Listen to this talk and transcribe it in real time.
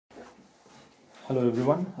Hello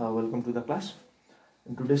everyone, welcome to the class.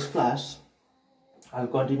 In today's class, I'll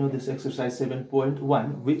continue this exercise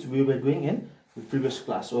 7.1 which we were doing in the previous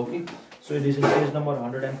class. Okay, so it is in page number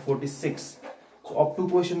 146. So up to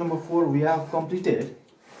question number 4 we have completed.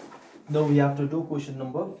 Now we have to do question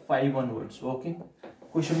number 5 onwards. Okay,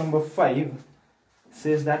 question number 5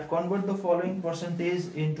 says that convert the following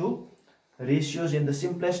percentage into ratios in the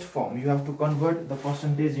simplest form. You have to convert the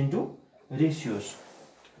percentage into ratios.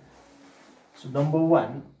 So number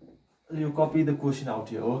 1, you copy the question out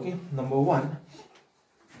here. Okay, number 1,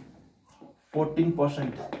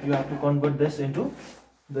 14%. You have to convert this into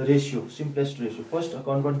the ratio, simplest ratio. First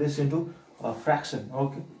convert this into a fraction.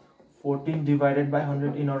 Okay, 14 divided by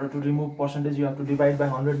 100. In order to remove percentage you have to divide by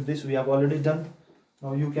 100. This we have already done.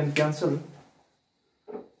 Now you can cancel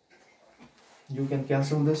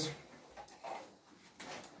this.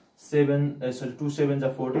 2 sevens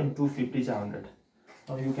are 14, 2 50s are 100.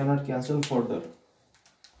 Now you cannot cancel further.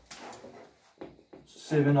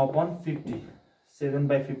 7 upon 50. 7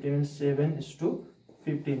 by 50 means 7 is to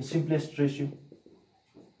 15. Simplest ratio.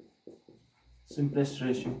 Simplest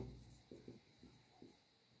ratio.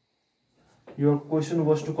 Your question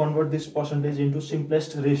was to convert this percentage into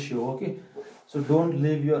simplest ratio. Okay, so don't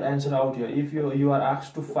leave your answer out here. If you are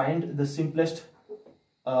asked to find the simplest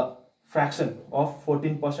fraction of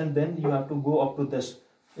 14%, then you have to go up to this.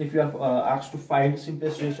 If you are asked to find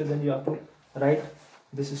simplest ratio, then you have to write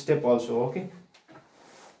this step also. Okay,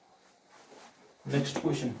 next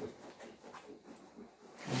question,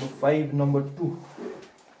 number 5, number 2.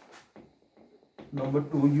 Number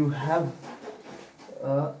 2, you have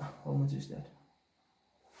how much is that?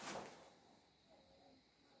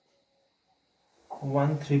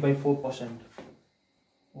 1/3/4%.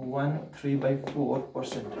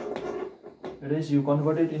 1/3/4%. It is, you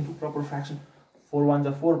convert it into proper fraction. 4 1s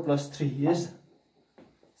are 4 plus 3 is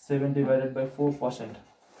 7 divided by 4%.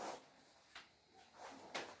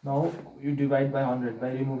 Now you divide by 100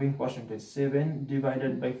 by removing percentage. 7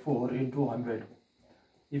 divided by 4 into 100.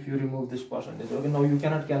 If you remove this percentage, okay, now you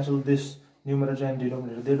cannot cancel this numerator and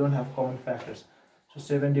denominator. They don't have common factors. So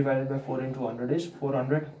 7 divided by 4 into 100 is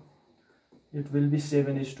 400. It will be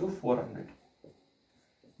 7:400.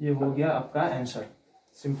 ये हो गया आपका answer.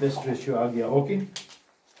 Simplest ratio आ गया. Okay,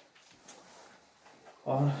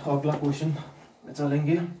 और अगला question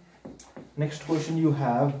चलेंगे. Next question you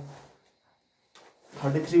have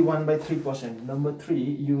 33 1/3%. Number 3,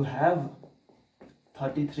 you have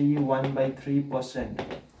 33 1/3%.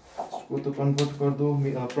 इसको तो कन्वर्ट कर दो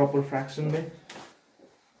प्रॉपर फ्रैक्शन में.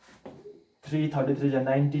 3 33 is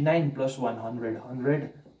 99 plus 100. 100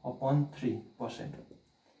 upon 3%.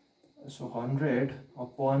 So 100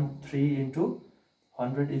 upon 3 into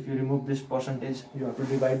 100. If you remove this percentage, you have to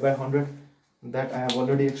divide by 100. That I have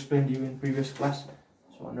already explained you in previous class.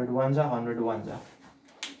 So 100 ones are 100 ones are.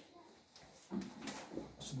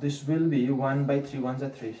 So this will be 1/3 ones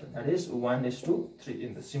are 3. So that is 1:3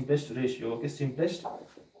 in the simplest ratio. Okay, simplest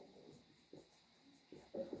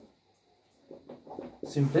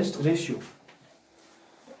ratio.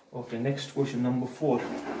 Okay, next question, number 4.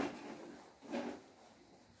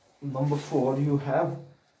 Number 4, you have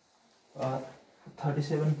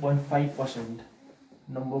 37.5%.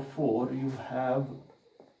 Number 4, you have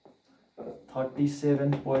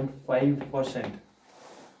 37.5%.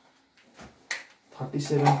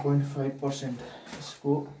 37.5%.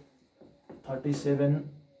 इसको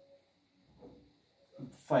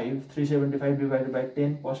 375 divided by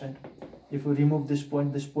 10%. If you remove this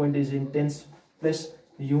point is in tens place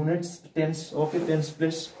units. Tens, okay, tens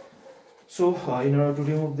place. So in order to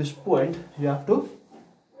remove this point, you have to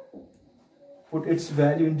put its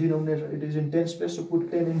value in denominator. It is in tens place, so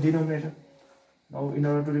put 10 in denominator. Now in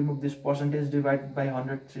order to remove this percentage, divide by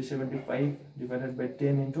 100. 375 divided by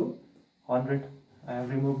 10 into 100. I have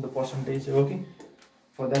removed the percentage. Okay,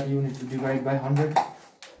 for that you need to divide by 100.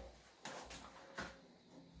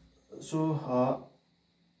 So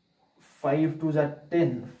 5 2s are 10.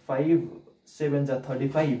 5 7s are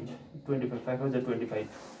 35. 25 5 are 25.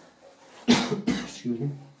 Excuse me.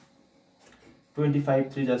 25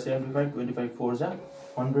 3s are 75. 25 4s are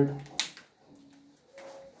 100.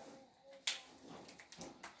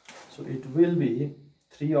 So it will be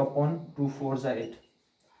 3 upon 2 4s are 8.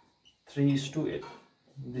 3:8.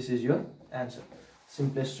 This is your answer.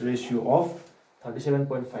 Simplest ratio of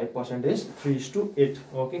 37.5% is 3:8.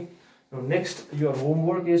 Okay. Now next, your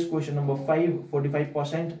homework is question number 5,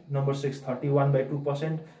 45%. Number 6,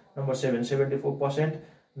 31/2%. Number 7, 74%.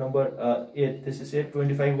 Number 8, this is 8,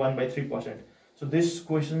 25 1/3%. So these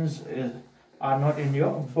questions are not in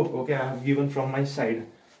your book. Okay, I have given from my side.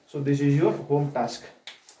 So this is your home task.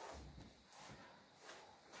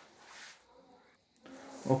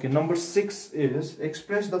 Okay, number 6 is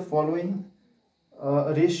express the following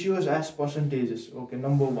ratios as percentages. Okay,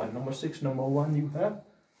 number 1, number 6, number 1, you have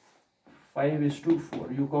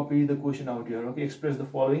 5:4. You copy the question out here. Okay, express the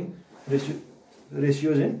following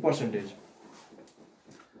ratios in percentage.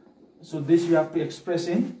 So this you have to express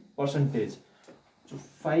in percentage. So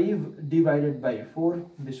 5 divided by 4,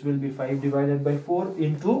 this will be 5 divided by 4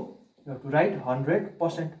 into, you have to write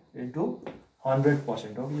 100% into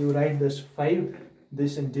 100%. Okay, you write this 5,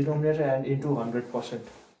 this in denominator and into 100%.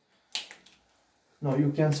 Now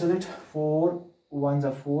you cancel it. 4 1s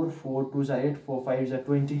are 4, 4 2s are 8, 4 5s are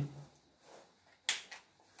 20.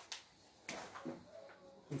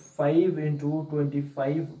 5 into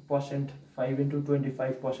 25%, 5 into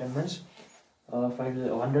 25% means 5 is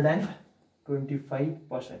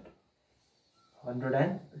 125%.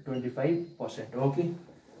 125%. Okay.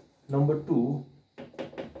 Number 2,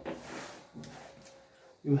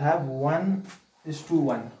 you have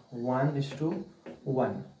 1:1.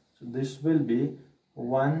 1:1. So this will be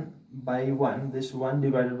 1 by 1. This 1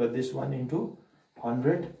 divided by this 1 into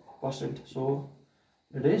 100%. So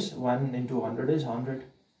it is 1 into 100 is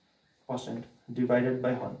 100%. Divided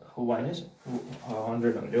by 1 is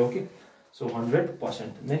 100 only. Okay. So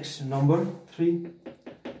 100%. Next, number 3.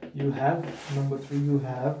 You have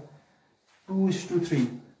 2:3.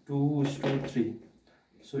 2:3.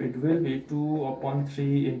 So it will be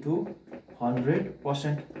 2/3 into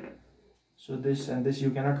 100%. So this and this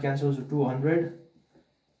you cannot cancel. So 200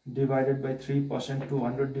 divided by 3%.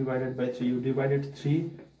 200 divided by 3. You divided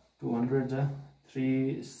 3. 200 are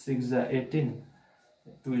 3 6 are 18.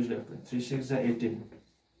 2 is left. 3 6 are 18.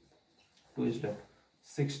 2 is left.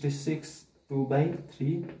 66. 2 by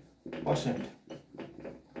 3%.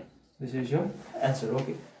 This is your answer.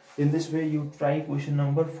 Okay. In this way you try question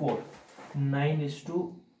number 4.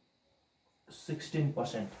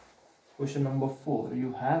 9:16%. Question number 4,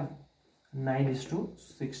 you have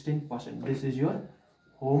 9:16%. This is your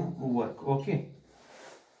homework. Okay.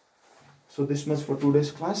 So this much for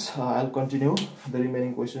today's class. I'll continue the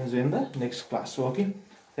remaining questions in the next class. Okay.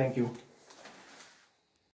 Thank you.